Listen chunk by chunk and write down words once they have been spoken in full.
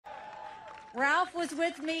Ralph was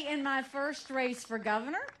with me in my first race for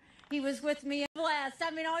governor. He was with me in blessed.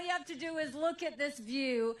 I mean, all you have to do is look at this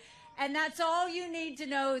view, and that's all you need to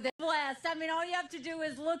know that blessed. I mean, all you have to do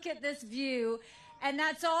is look at this view, and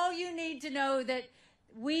that's all you need to know that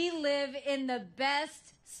we live in the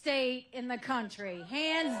best state in the country,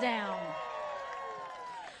 hands down.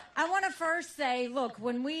 I want to first say, look,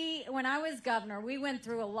 when I was governor, we went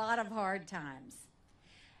through a lot of hard times.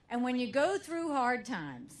 And when you go through hard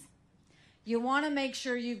times, you want to make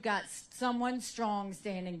sure you've got someone strong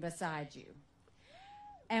standing beside you.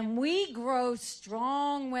 And we grow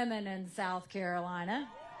strong women in South Carolina.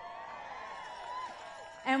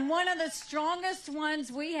 And one of the strongest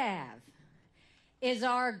ones we have is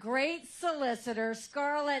our great solicitor,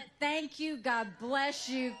 Scarlett. Thank you. God bless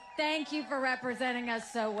you. Thank you for representing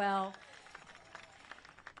us so well.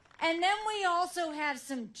 And then we also have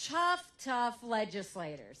some tough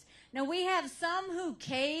legislators. Now, we have some who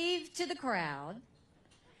cave to the crowd,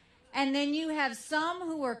 and then you have some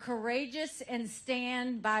who are courageous and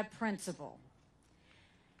stand by principle.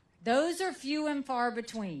 Those are few and far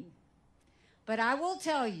between. But I will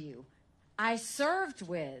tell you, I served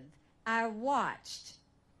with, I watched.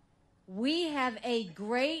 We have a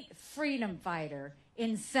great freedom fighter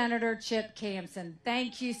in Senator Chip Campson.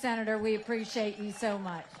 Thank you, Senator. We appreciate you so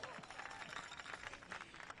much.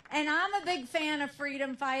 And I'm a big fan of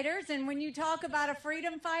freedom fighters, and when you talk about a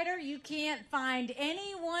freedom fighter, you can't find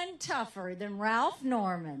anyone tougher than Ralph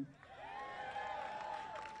Norman.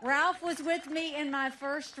 Ralph was with me in my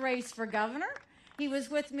first race for governor. He was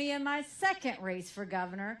with me in my second race for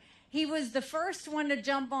governor. He was the first one to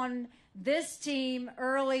jump on this team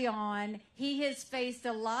early on. He has faced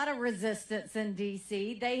a lot of resistance in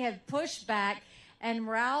D.C. They have pushed back, and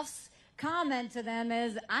Ralph's comment to them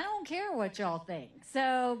is, I don't care what y'all think.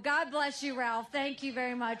 So God bless you, Ralph. Thank you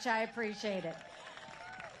very much. I appreciate it.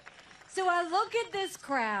 So I look at this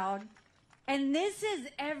crowd, and this is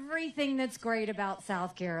everything that's great about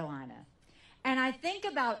South Carolina. And I think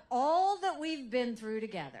about all that we've been through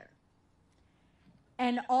together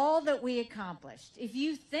and all that we accomplished. If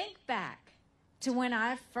you think back to when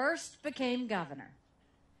I first became governor,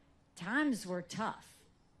 times were tough.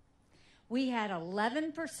 We had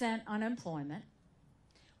 11% unemployment.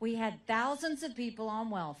 We had thousands of people on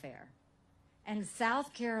welfare. And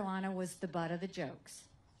South Carolina was the butt of the jokes.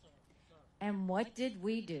 And what did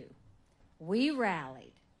we do? We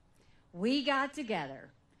rallied. We got together.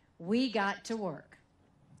 We got to work.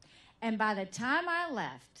 And by the time I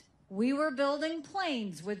left, we were building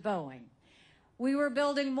planes with Boeing. We were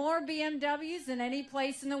building more BMWs than any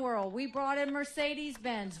place in the world. We brought in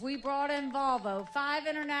Mercedes-Benz. We brought in Volvo. 5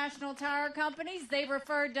 international tire companies. They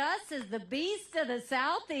referred to us as the beast of the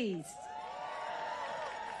Southeast.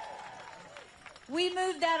 We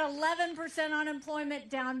moved that 11% unemployment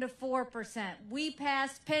down to 4%. We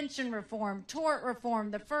passed pension reform, tort reform,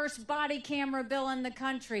 the first body camera bill in the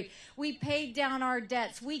country. We paid down our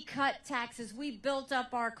debts. We cut taxes. We built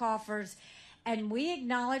up our coffers. And we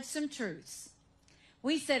acknowledged some truths.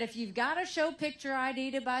 We said, if you've got to show picture ID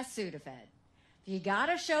to buy Sudafed, if you got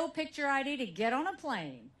to show picture ID to get on a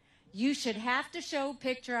plane, you should have to show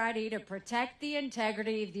picture ID to protect the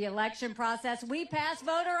integrity of the election process. We passed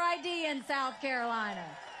voter ID in South Carolina.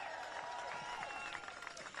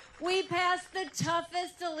 We passed the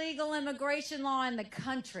toughest illegal immigration law in the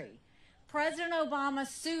country. President Obama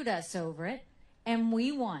sued us over it, and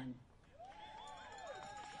we won.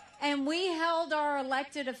 And we held our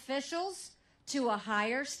elected officials to a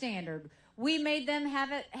higher standard. We made them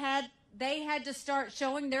they had to start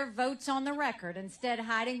showing their votes on the record instead of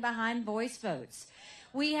hiding behind voice votes.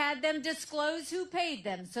 We had them disclose who paid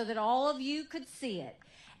them so that all of you could see it.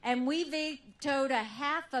 And we vetoed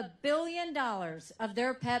 $500 million of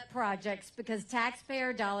their pet projects because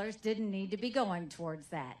taxpayer dollars didn't need to be going towards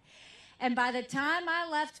that. And by the time I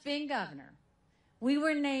left being governor, we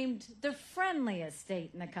were named the friendliest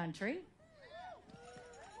state in the country,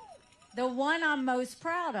 the one I'm most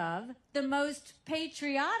proud of, the most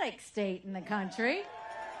patriotic state in the country.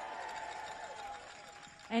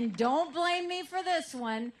 And don't blame me for this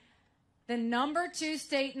one, the #2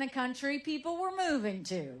 state in the country people were moving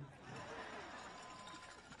to.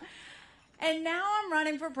 And now I'm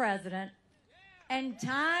running for president, and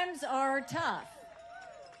times are tough.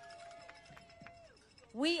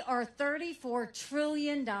 We are $34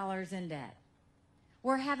 trillion in debt.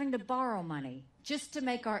 We're having to borrow money just to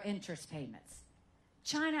make our interest payments.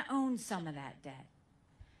 China owns some of that debt.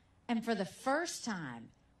 And for the first time,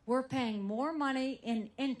 we're paying more money in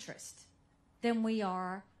interest than we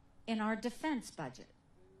are in our defense budget.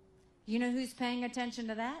 You know who's paying attention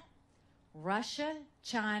to that? Russia,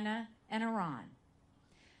 China, and Iran.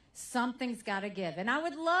 Something's got to give. And I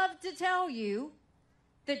would love to tell you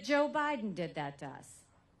that Joe Biden did that to us.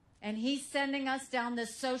 And he's sending us down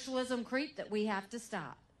this socialism creep that we have to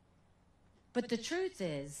stop. But the truth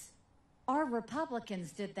is, our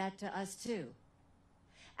Republicans did that to us too.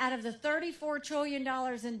 Out of the $34 trillion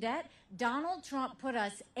in debt, Donald Trump put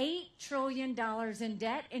us $8 trillion in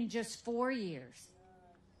debt in just 4 years.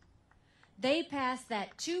 They passed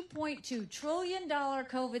that $2.2 trillion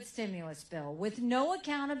COVID stimulus bill with no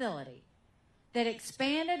accountability that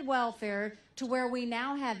expanded welfare to where we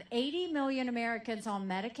now have 80 million Americans on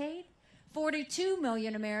Medicaid, 42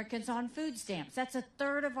 million Americans on food stamps. That's a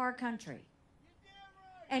third of our country.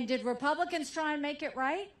 And did Republicans try and make it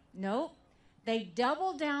right? Nope. They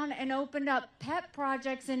doubled down and opened up pet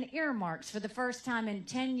projects and earmarks for the first time in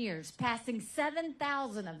 10 years, passing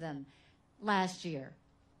 7,000 of them last year.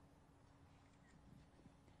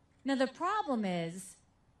 Now, the problem is,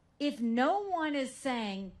 if no one is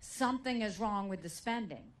saying something is wrong with the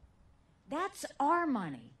spending, that's our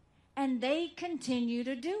money, and they continue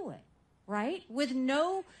to do it, right? With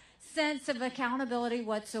no sense of accountability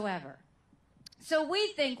whatsoever. So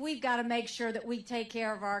we think we've got to make sure that we take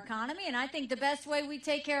care of our economy, and I think the best way we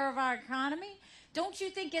take care of our economy, don't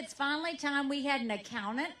you think it's finally time we had an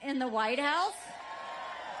accountant in the White House?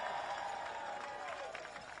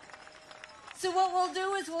 So what we'll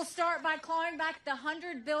do is we'll start by clawing back the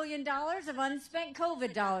 $100 billion of unspent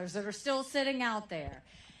COVID dollars that are still sitting out there.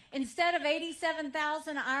 Instead of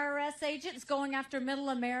 87,000 IRS agents going after middle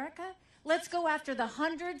America, let's go after the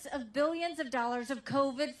hundreds of billions of dollars of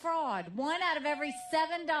COVID fraud. 1 out of every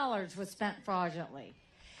 $7 was spent fraudulently.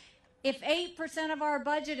 If 8% of our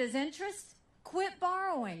budget is interest, quit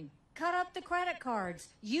borrowing. Cut up the credit cards.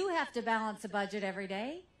 You have to balance a budget every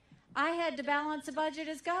day. I had to balance a budget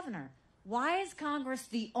as governor. Why is Congress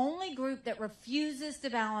the only group that refuses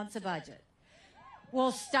to balance a budget?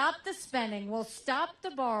 We'll stop the spending, we'll stop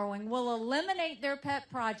the borrowing, we'll eliminate their pet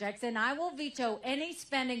projects, and I will veto any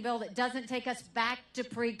spending bill that doesn't take us back to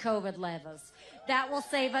pre-COVID levels. That will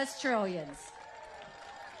save us trillions.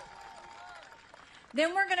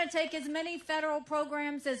 Then we're going to take as many federal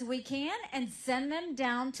programs as we can and send them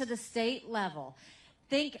down to the state level.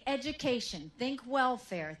 Think education, think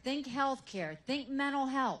welfare, think health care, think mental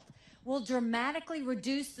health. We'll dramatically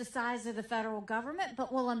reduce the size of the federal government,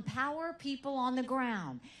 but we'll empower people on the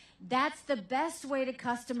ground. That's the best way to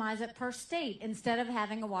customize it per state instead of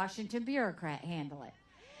having a Washington bureaucrat handle it.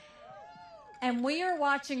 And we are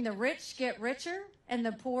watching the rich get richer and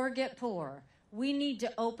the poor get poorer. We need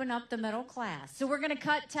to open up the middle class. So we're going to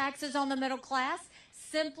cut taxes on the middle class,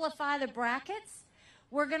 simplify the brackets.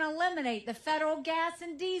 We're going to eliminate the federal gas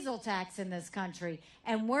and diesel tax in this country,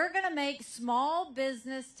 and we're going to make small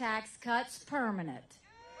business tax cuts permanent.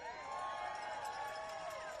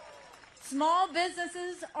 Small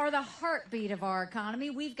businesses are the heartbeat of our economy.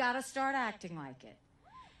 We've got to start acting like it.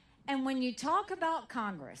 And when you talk about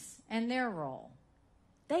Congress and their role,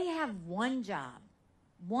 they have one job,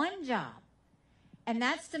 and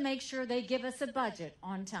that's to make sure they give us a budget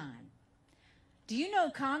on time. Do you know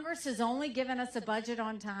Congress has only given us a budget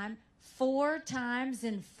on time 4 times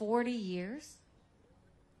in 40 years?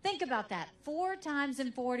 Think about that, 4 times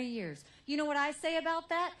in 40 years. You know what I say about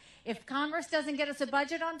that? If Congress doesn't get us a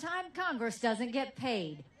budget on time, Congress doesn't get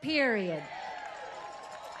paid, period.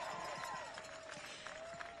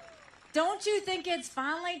 Don't you think it's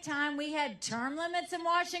finally time we had term limits in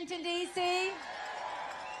Washington, D.C.?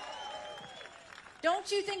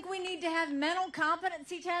 Don't you think we need to have mental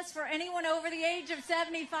competency tests for anyone over the age of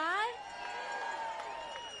 75?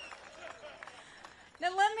 Now,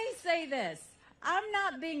 let me say this. I'm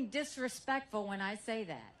not being disrespectful when I say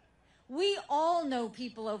that. We all know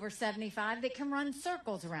people over 75 that can run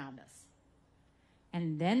circles around us.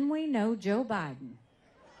 And then we know Joe Biden.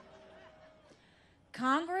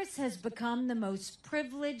 Congress has become the most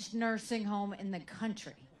privileged nursing home in the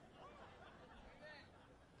country.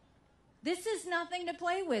 This is nothing to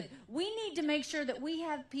play with. We need to make sure that we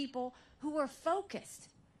have people who are focused.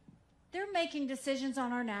 They're making decisions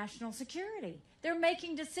on our national security. They're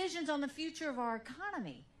making decisions on the future of our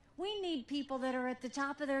economy. We need people that are at the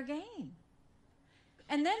top of their game.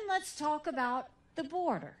 And then let's talk about the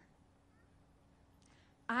border.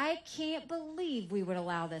 I can't believe we would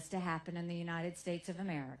allow this to happen in the United States of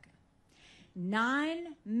America.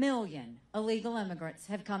 9 million illegal immigrants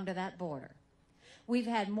have come to that border. We've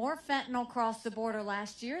had more fentanyl cross the border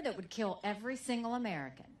last year that would kill every single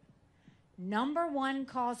American. Number 1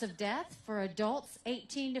 cause of death for adults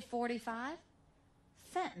 18 to 45,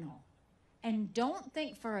 fentanyl. And don't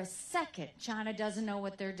think for a second China doesn't know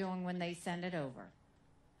what they're doing when they send it over.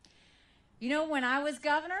 You know, when I was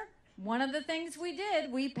governor, One of the things we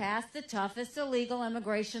did, we passed the toughest illegal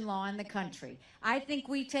immigration law in the country. I think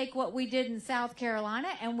we take what we did in South Carolina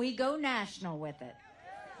and we go national with it.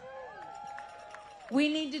 We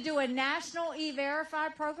need to do a national E-Verify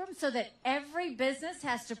program so that every business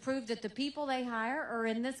has to prove that the people they hire are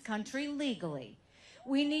in this country legally.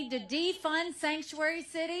 We need to defund sanctuary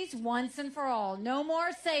cities once and for all. No more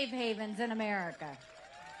safe havens in America.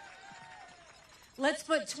 Let's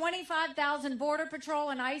put 25,000 Border Patrol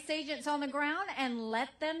and ICE agents on the ground and let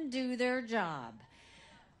them do their job.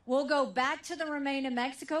 We'll go back to the Remain in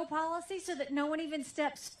Mexico policy so that no one even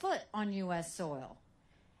steps foot on U.S. soil.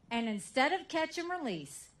 And instead of catch and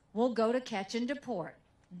release, we'll go to catch and deport.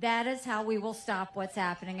 That is how we will stop what's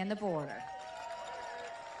happening in the border.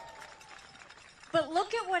 But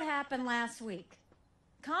look at what happened last week.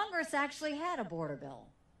 Congress actually had a border bill.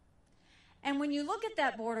 And when you look at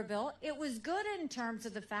that border bill, it was good in terms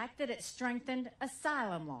of the fact that it strengthened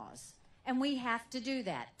asylum laws. And we have to do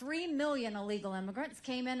that. 3 million illegal immigrants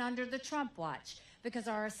came in under the Trump watch because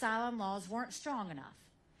our asylum laws weren't strong enough.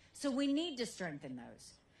 So we need to strengthen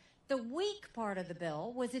those. The weak part of the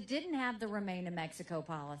bill was it didn't have the Remain in Mexico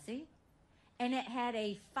policy, and it had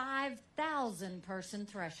a 5,000 person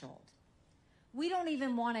threshold. We don't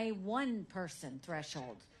even want a 1 person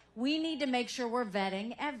threshold. We need to make sure we're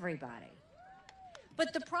vetting everybody.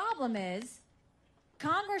 But the problem is,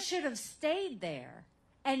 Congress should have stayed there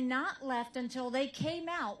and not left until they came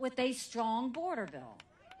out with a strong border bill.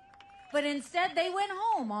 But instead, they went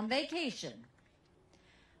home on vacation.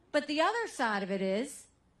 But the other side of it is,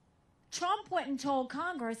 Trump went and told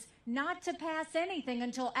Congress not to pass anything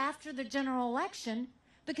until after the general election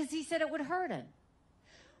because he said it would hurt him.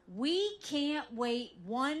 We can't wait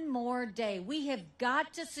one more day. We have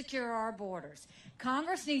got to secure our borders.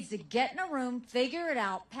 Congress needs to get in a room, figure it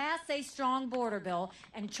out, pass a strong border bill,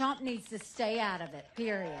 and Trump needs to stay out of it,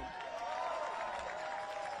 period.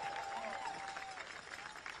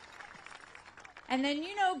 And then,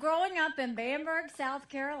 you know, growing up in Bamberg, South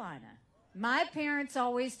Carolina, my parents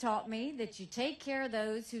always taught me that you take care of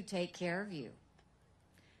those who take care of you.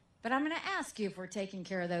 But I'm going to ask you if we're taking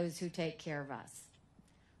care of those who take care of us.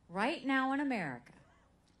 Right now in America,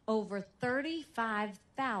 over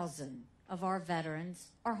 35,000 of our veterans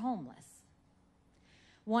are homeless.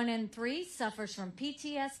 1 in 3 suffers from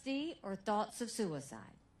PTSD or thoughts of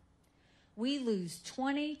suicide. We lose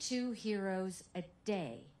 22 heroes a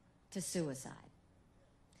day to suicide.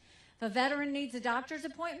 If a veteran needs a doctor's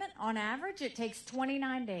appointment, on average, it takes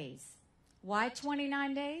 29 days. Why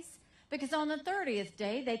 29 days? Because on the 30th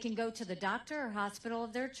day, they can go to the doctor or hospital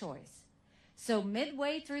of their choice. So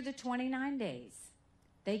midway through the 29 days,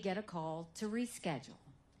 they get a call to reschedule,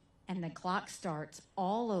 and the clock starts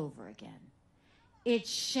all over again.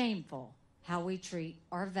 It's shameful how we treat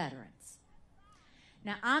our veterans.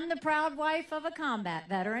 Now, I'm the proud wife of a combat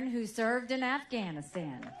veteran who served in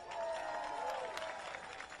Afghanistan.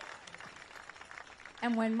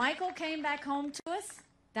 And when Michael came back home to us,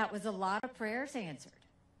 that was a lot of prayers answered.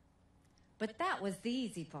 But that was the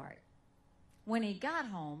easy part. When he got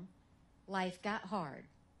home, life got hard.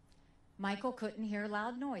 Michael couldn't hear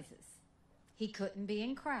loud noises. He couldn't be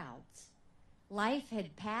in crowds. Life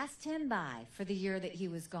had passed him by for the year that he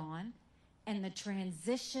was gone, and the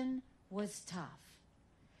transition was tough.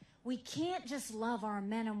 We can't just love our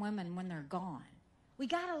men and women when they're gone. We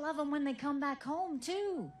got to love them when they come back home,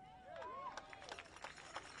 too.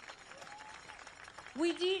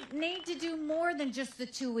 We need to do more than just the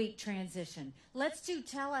 2-week transition. Let's do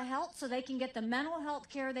telehealth so they can get the mental health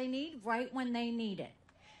care they need right when they need it.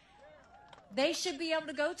 They should be able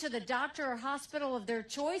to go to the doctor or hospital of their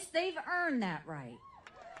choice. They've earned that right.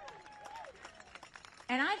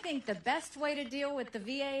 And I think the best way to deal with the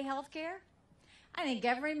VA health care, I think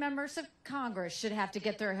every member of Congress should have to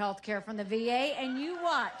get their health care from the VA, and you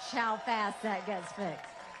watch how fast that gets fixed.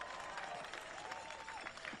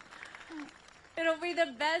 It'll be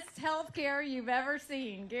the best health care you've ever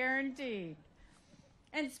seen, guaranteed.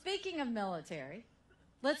 And speaking of military,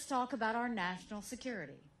 let's talk about our national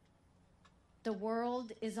security. The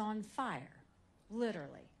world is on fire,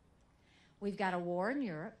 literally. We've got a war in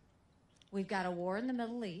Europe. We've got a war in the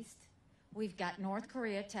Middle East. We've got North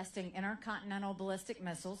Korea testing intercontinental ballistic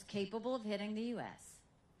missiles capable of hitting the U.S.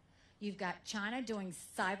 You've got China doing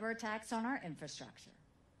cyber attacks on our infrastructure.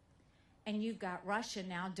 And you've got Russia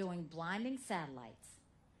now doing blinding satellites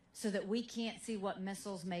so that we can't see what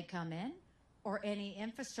missiles may come in or any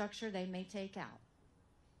infrastructure they may take out.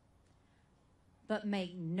 But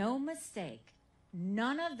make no mistake,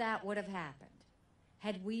 none of that would have happened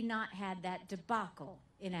had we not had that debacle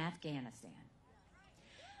in Afghanistan.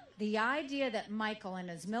 The idea that Michael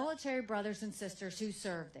and his military brothers and sisters who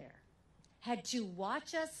served there had to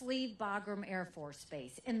watch us leave Bagram Air Force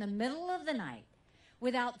Base in the middle of the night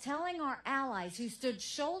without telling our allies who stood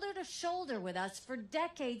shoulder to shoulder with us for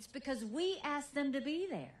decades because we asked them to be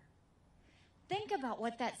there. Think about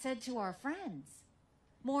what that said to our friends.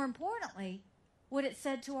 More importantly, what it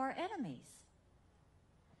said to our enemies.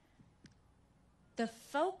 The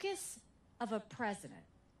focus of a president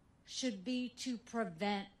should be to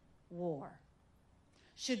prevent war,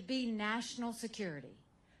 should be national security,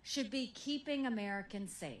 should be keeping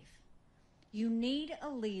Americans safe. You need a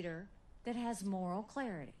leader that has moral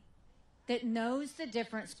clarity, that knows the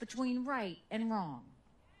difference between right and wrong.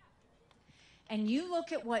 And you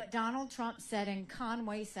look at what Donald Trump said in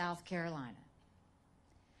Conway, South Carolina.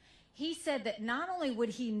 He said that not only would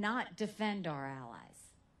he not defend our allies,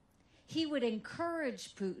 he would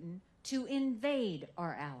encourage Putin to invade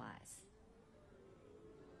our allies.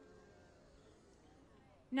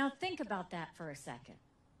 Now think about that for a second.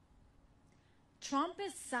 Trump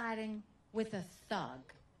is siding with a thug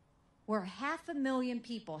where 500,000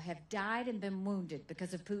 people have died and been wounded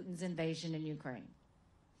because of Putin's invasion in Ukraine.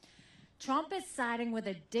 Trump is siding with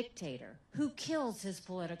a dictator who kills his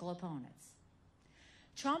political opponents.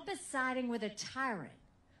 Trump is siding with a tyrant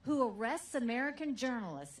who arrests American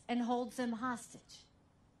journalists and holds them hostage.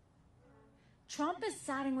 Trump is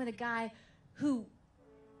siding with a guy who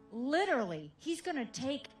literally, he's going to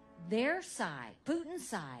take their side, Putin's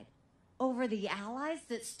side, over the allies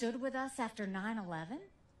that stood with us after 9/11?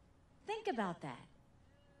 Think about that.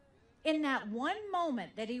 In that one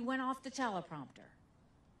moment that he went off the teleprompter,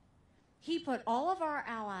 he put all of our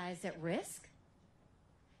allies at risk.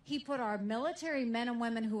 He put our military men and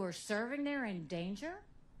women who are serving there in danger.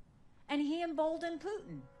 And he emboldened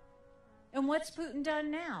Putin. And what's Putin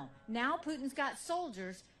done now? Now Putin's got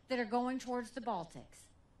soldiers that are going towards the Baltics.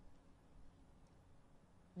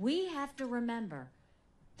 We have to remember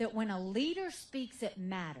that when a leader speaks, it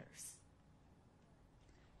matters.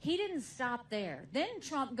 He didn't stop there. Then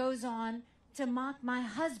Trump goes on to mock my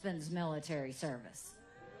husband's military service.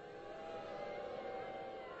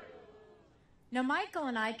 Now, Michael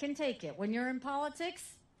and I can take it. When you're in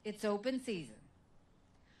politics, it's open season.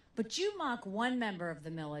 But you mock one member of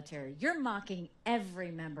the military, you're mocking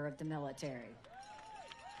every member of the military.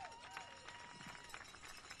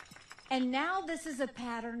 And now this is a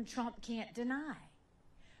pattern Trump can't deny.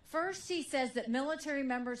 First, he says that military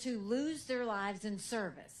members who lose their lives in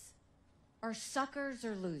service are suckers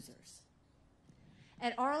or losers.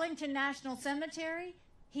 At Arlington National Cemetery,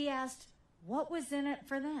 he asked, what was in it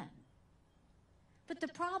for them? But the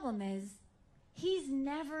problem is, he's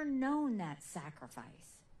never known that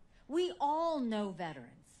sacrifice. We all know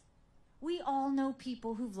veterans. We all know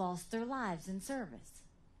people who've lost their lives in service.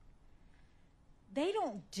 They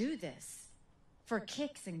don't do this for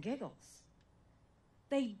kicks and giggles.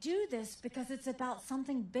 They do this because it's about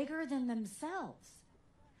something bigger than themselves.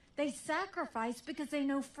 They sacrifice because they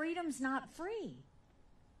know freedom's not free.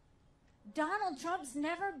 Donald Trump's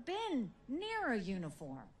never been near a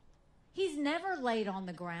uniform. He's never laid on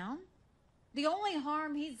the ground. The only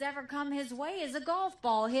harm he's ever come his way is a golf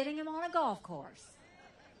ball hitting him on a golf course.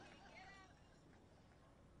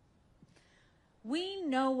 We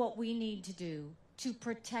know what we need to do to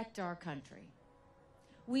protect our country.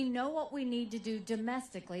 We know what we need to do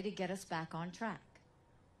domestically to get us back on track.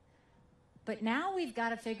 But now we've got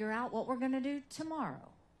to figure out what we're going to do tomorrow,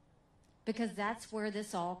 because that's where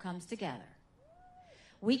this all comes together.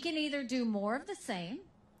 We can either do more of the same,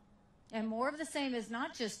 and more of the same is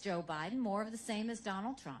not just Joe Biden, more of the same is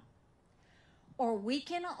Donald Trump. Or we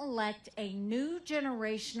can elect a new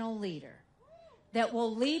generational leader that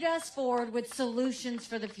will lead us forward with solutions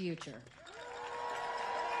for the future.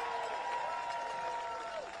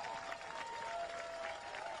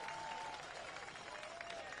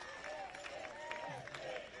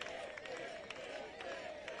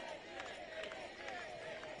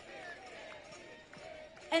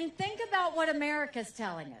 And think about what America's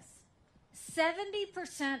telling us.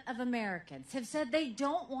 70% of Americans have said they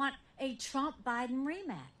don't want a Trump-Biden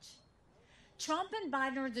rematch. Trump and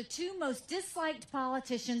Biden are the two most disliked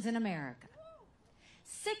politicians in America.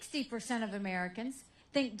 60% of Americans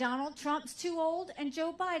think Donald Trump's too old and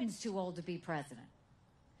Joe Biden's too old to be president.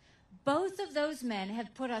 Both of those men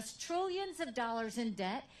have put us trillions of dollars in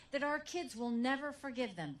debt that our kids will never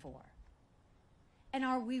forgive them for. And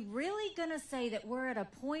are we really going to say that we're at a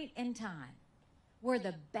point in time where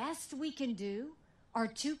the best we can do are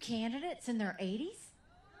two candidates in their 80s?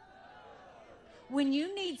 When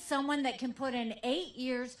you need someone that can put in 8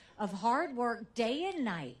 years of hard work day and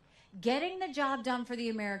night, getting the job done for the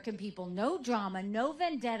American people, no drama, no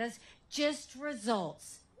vendettas, just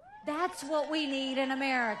results. That's what we need in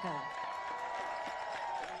America.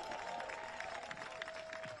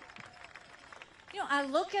 I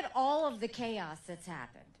look at all of the chaos that's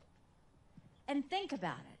happened and think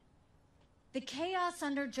about it. The chaos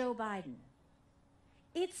under Joe Biden.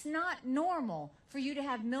 It's not normal for you to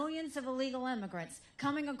have millions of illegal immigrants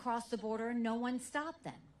coming across the border and no one stopped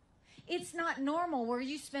them. It's not normal where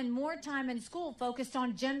you spend more time in school focused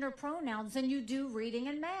on gender pronouns than you do reading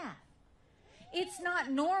and math. It's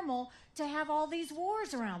not normal to have all these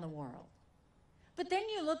wars around the world. But then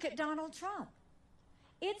you look at Donald Trump.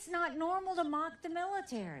 It's not normal to mock the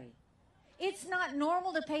military. It's not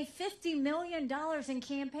normal to pay $50 million in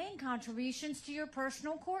campaign contributions to your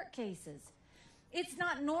personal court cases. It's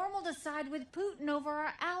not normal to side with Putin over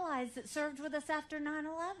our allies that served with us after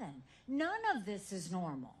 9/11. None of this is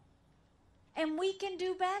normal. And we can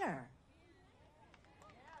do better.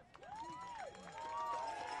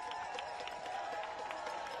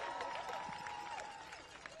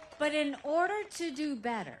 But in order to do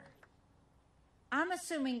better, I'm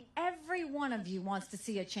assuming every one of you wants to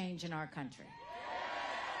see a change in our country.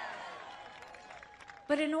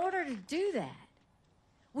 But in order to do that,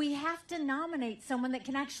 we have to nominate someone that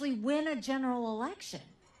can actually win a general election.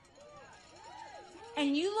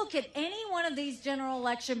 And you look at any one of these general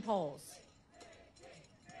election polls.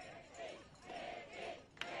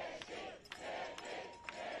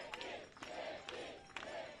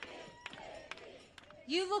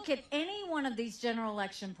 You look at any one of these general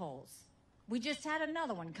election polls. We just had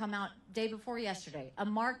another one come out day before yesterday, a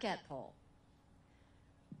Marquette poll.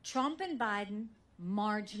 Trump and Biden,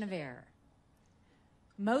 margin of error.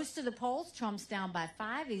 Most of the polls, Trump's down by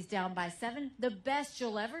 5, he's down by 7. The best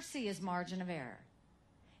you'll ever see is margin of error.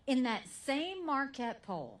 In that same Marquette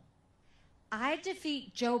poll, I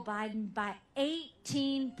defeat Joe Biden by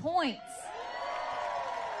 18 points.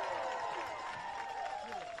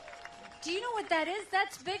 Do you know what that is?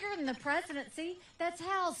 That's bigger than the presidency. That's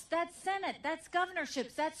House, that's Senate, that's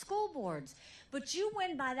governorships, that's school boards. But you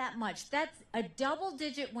win by that much. That's a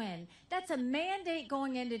double-digit win. That's a mandate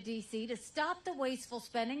going into D.C. to stop the wasteful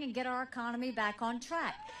spending and get our economy back on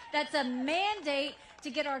track. That's a mandate to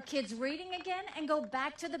get our kids reading again and go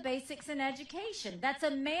back to the basics in education. That's a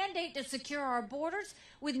mandate to secure our borders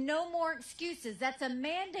with no more excuses. That's a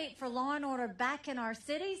mandate for law and order back in our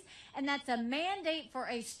cities. And that's a mandate for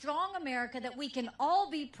a strong America that we can all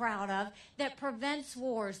be proud of that prevents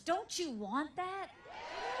wars. Don't you want that?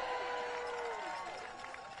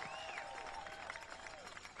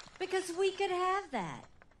 Because we could have that.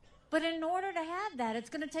 But in order to have that, it's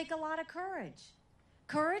going to take a lot of courage.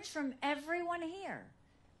 Courage from everyone here.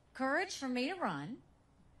 Courage for me to run.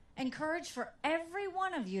 And courage for every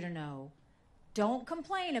one of you to know, don't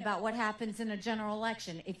complain about what happens in a general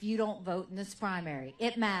election if you don't vote in this primary.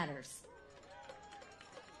 It matters.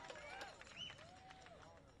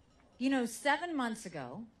 7 months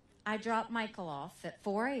ago, I dropped Michael off at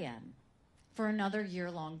 4 a.m. for another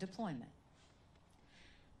year-long deployment.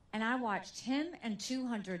 And I watched him and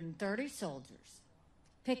 230 soldiers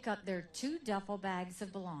pick up their 2 duffel bags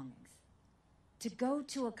of belongings to go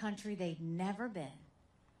to a country they'd never been,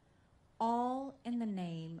 all in the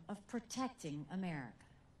name of protecting America.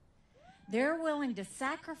 They're willing to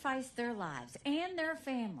sacrifice their lives and their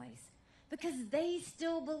families because they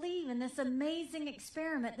still believe in this amazing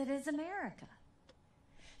experiment that is America.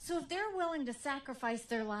 So if they're willing to sacrifice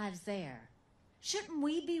their lives there, shouldn't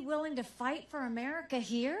we be willing to fight for America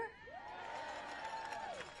here?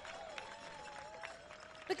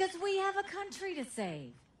 Because we have a country to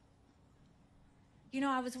save.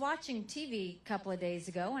 I was watching TV a couple of days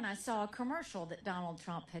ago, and I saw a commercial that Donald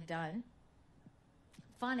Trump had done.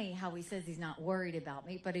 Funny how he says he's not worried about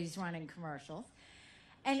me, but he's running commercials.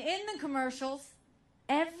 And in the commercials,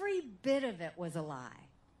 every bit of it was a lie.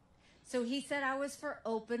 So he said I was for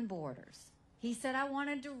open borders. He said I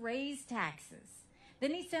wanted to raise taxes.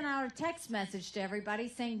 Then he sent out a text message to everybody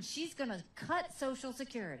saying she's going to cut Social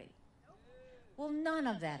Security. Well, none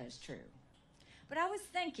of that is true. But I was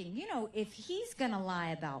thinking, if he's going to lie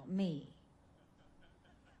about me,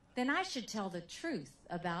 then I should tell the truth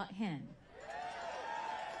about him.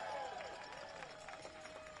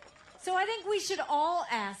 So I think we should all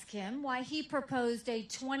ask him why he proposed a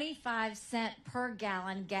 25-cent per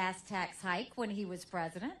gallon gas tax hike when he was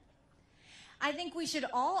president. I think we should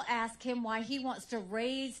all ask him why he wants to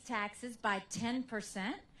raise taxes by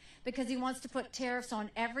 10%, because he wants to put tariffs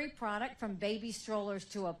on every product from baby strollers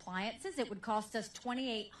to appliances. It would cost us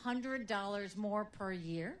 $2,800 more per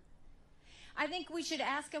year. I think we should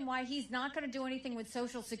ask him why he's not going to do anything with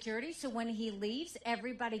Social Security, so when he leaves,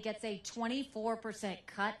 everybody gets a 24%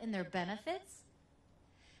 cut in their benefits.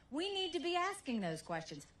 We need to be asking those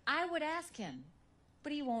questions. I would ask him,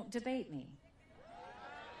 but he won't debate me.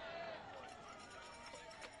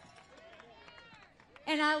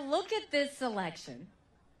 And I look at this election.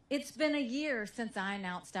 It's been a year since I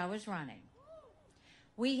announced I was running.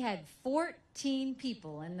 We had 14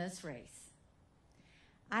 people in this race.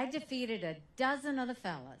 I defeated a dozen of the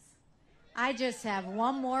fellas. I just have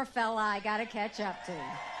one more fella I got to catch up to.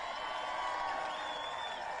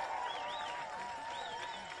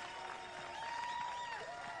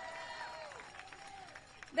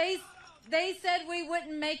 They said we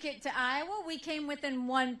wouldn't make it to Iowa. We came within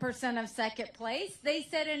 1% of second place. They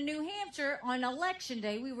said in New Hampshire on election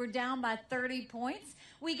day we were down by 30 points.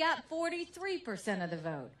 We got 43% of the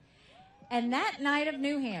vote. And that night of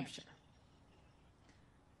New Hampshire,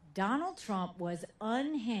 Donald Trump was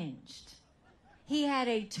unhinged. He had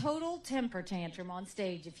a total temper tantrum on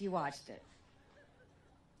stage if you watched it.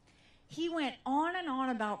 He went on and on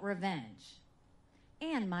about revenge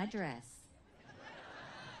and my dress.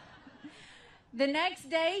 The next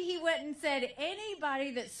day, he went and said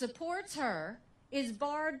anybody that supports her is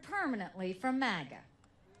barred permanently from MAGA.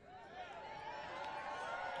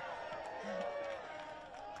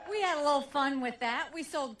 We had a little fun with that. We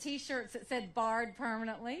sold T-shirts that said barred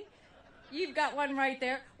permanently. You've got one right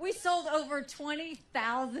there. We sold over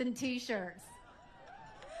 20,000 T-shirts.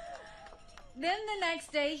 Then the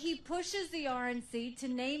next day, he pushes the RNC to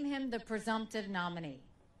name him the presumptive nominee.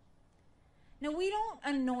 Now, we don't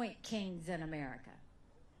anoint kings in America.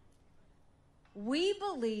 We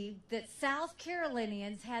believe that South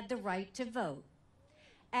Carolinians had the right to vote,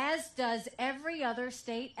 as does every other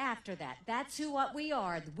state after that. That's what we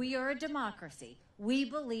are. We are a democracy. We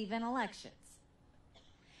believe in elections.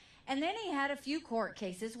 And then he had a few court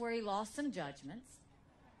cases where he lost some judgments,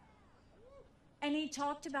 and he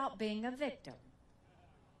talked about being a victim.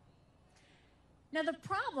 Now, the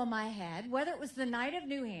problem I had, whether it was the night of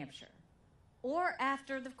New Hampshire or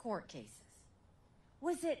after the court cases,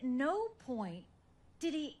 was at no point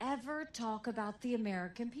did he ever talk about the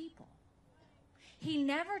American people. He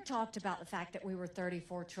never talked about the fact that we were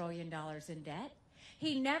 $34 trillion in debt.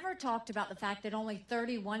 He never talked about the fact that only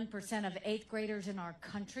 31% of 8th graders in our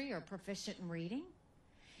country are proficient in reading.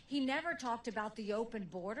 He never talked about the open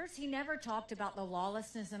borders. He never talked about the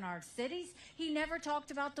lawlessness in our cities. He never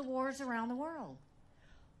talked about the wars around the world.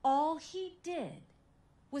 All he did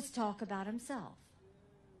was talk about himself.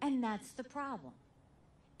 And that's the problem.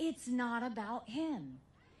 It's not about him.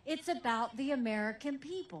 It's about the American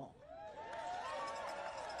people.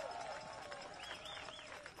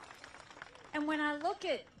 And when I look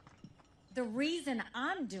at the reason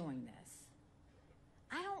I'm doing this,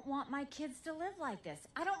 I don't want my kids to live like this.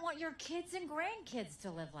 I don't want your kids and grandkids to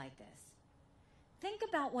live like this. Think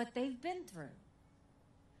about what they've been through.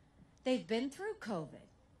 They've been through COVID.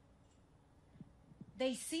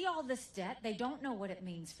 They see all this debt. They don't know what it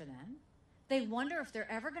means for them. They wonder if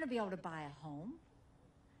they're ever going to be able to buy a home.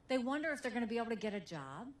 They wonder if they're going to be able to get a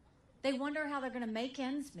job. They wonder how they're going to make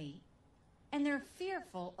ends meet. And they're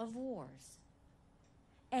fearful of wars.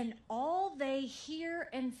 And all they hear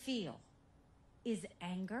and feel is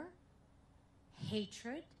anger,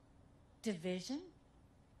 hatred, division.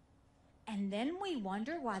 And then we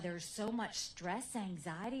wonder why there's so much stress,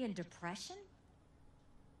 anxiety, and depression.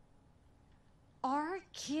 Our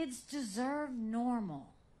kids deserve normal.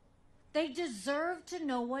 They deserve to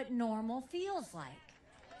know what normal feels like.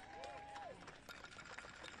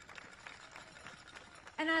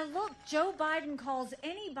 And I look, Joe Biden calls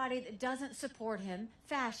anybody that doesn't support him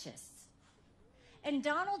fascists. And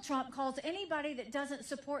Donald Trump calls anybody that doesn't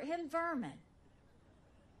support him vermin.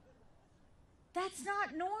 That's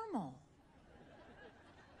not normal.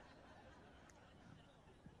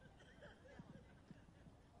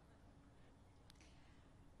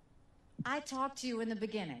 I talked to you in the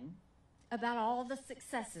beginning about all the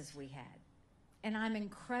successes we had, and I'm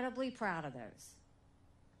incredibly proud of those.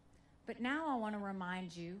 But now I want to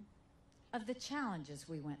remind you of the challenges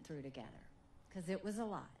we went through together, because it was a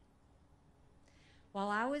lot. While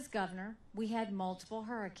I was governor, we had multiple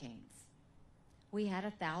hurricanes. We had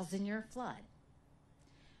a 1,000-year flood.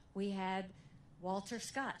 We had Walter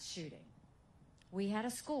Scott shooting. We had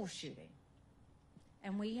a school shooting.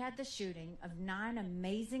 And we had the shooting of 9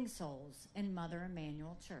 amazing souls in Mother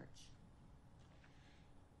Emanuel Church.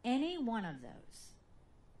 Any one of those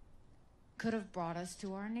could have brought us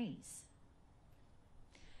to our knees.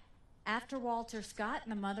 After Walter Scott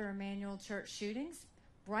and the Mother Emanuel Church shootings,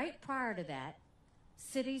 right prior to that,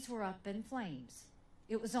 cities were up in flames.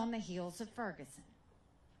 It was on the heels of Ferguson.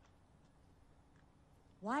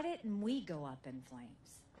 Why didn't we go up in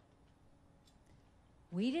flames?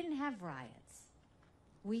 We didn't have riots.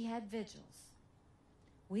 We had vigils.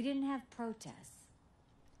 We didn't have protests.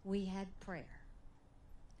 We had prayer.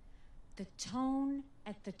 The tone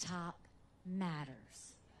at the top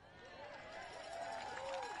matters.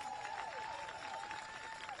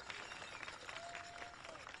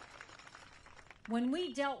 When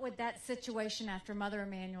we dealt with that situation after Mother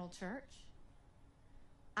Emanuel Church,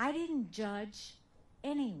 I didn't judge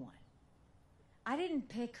anyone. I didn't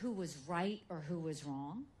pick who was right or who was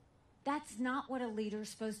wrong. That's not what a leader's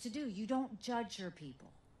supposed to do. You don't judge your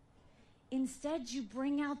people. Instead, you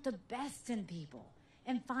bring out the best in people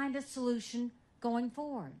and find a solution going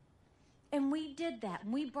forward. And we did that.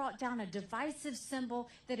 And we brought down a divisive symbol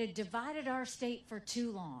that had divided our state for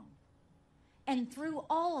too long. And through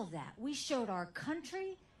all of that, we showed our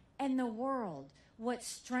country and the world what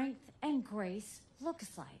strength and grace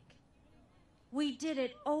looks like. We did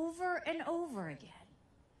it over and over again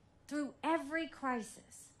through every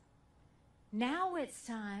crisis. Now it's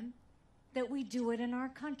time that we do it in our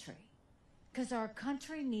country, because our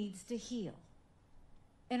country needs to heal.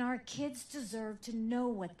 And our kids deserve to know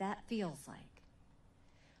what that feels like.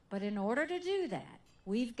 But in order to do that,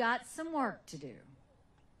 we've got some work to do.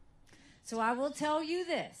 So I will tell you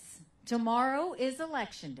this. Tomorrow is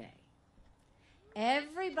election day.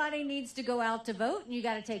 Everybody needs to go out to vote, and you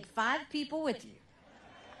got to take 5 people with you.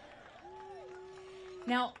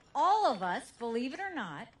 Now, all of us, believe it or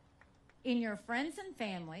not, in your friends and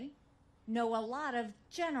family, know a lot of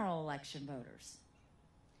general election voters.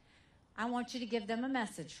 I want you to give them a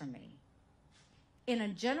message from me. In a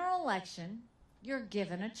general election, you're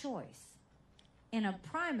given a choice. In a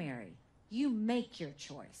primary, you make your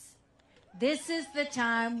choice. This is the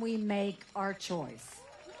time we make our choice.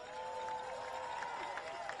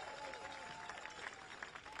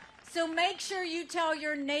 So make sure you tell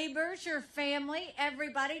your neighbors, your family,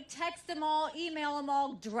 everybody, text them all, email them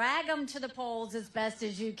all, drag them to the polls as best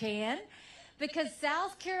as you can, because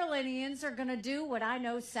South Carolinians are going to do what I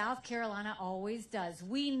know South Carolina always does.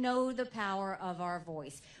 We know the power of our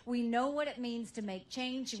voice. We know what it means to make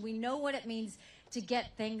change, and we know what it means to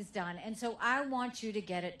get things done. And so I want you to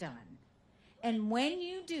get it done. And when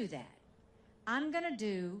you do that, I'm going to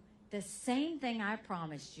do the same thing I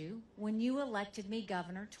promised you when you elected me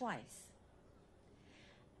governor twice.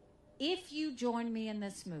 If you join me in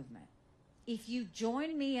this movement, if you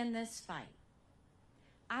join me in this fight,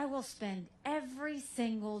 I will spend every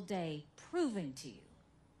single day proving to you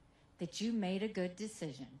that you made a good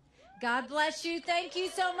decision. God bless you. Thank you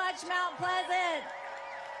so much, Mount Pleasant.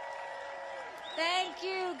 Thank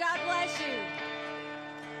you. God bless you.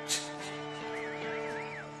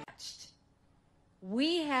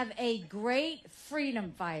 We have a great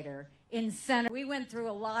freedom fighter in Senator. We went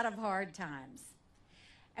through a lot of hard times.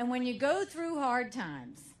 And when you go through hard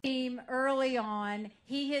times, early on,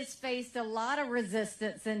 he has faced a lot of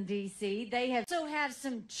resistance in D.C. They also have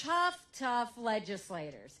some tough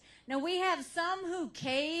legislators. Now, we have some who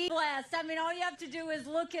cave. Blessed. I mean, all you have to do is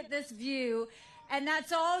look at this view, and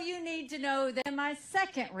that's all you need to know. That in my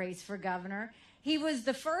second race for governor, he was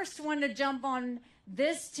the first one to jump on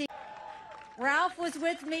this team. Ralph was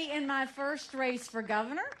with me in my first race for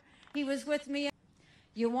governor. He was with me.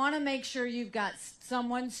 You want to make sure you've got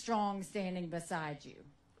someone strong standing beside you.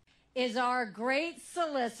 Is our great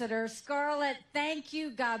solicitor, Scarlett. Thank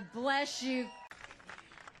you. God bless you.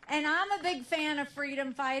 And I'm a big fan of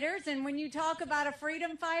freedom fighters. And when you talk about a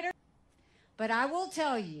freedom fighter, but I will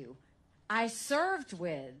tell you, I served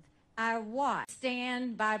with, I watched,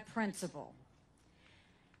 stand by principle.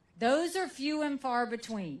 Those are few and far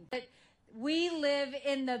between. We live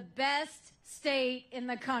in the best state in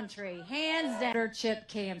the country. Hands down. Senator Chip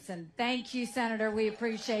Campson. Thank you, Senator. We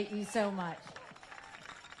appreciate you so much.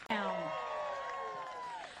 Now,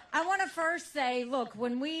 I want to first say, look,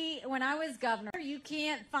 when I was governor, you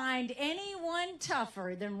can't find anyone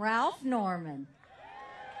tougher than Ralph Norman.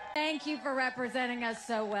 Thank you for representing us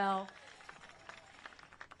so well.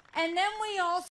 And then we also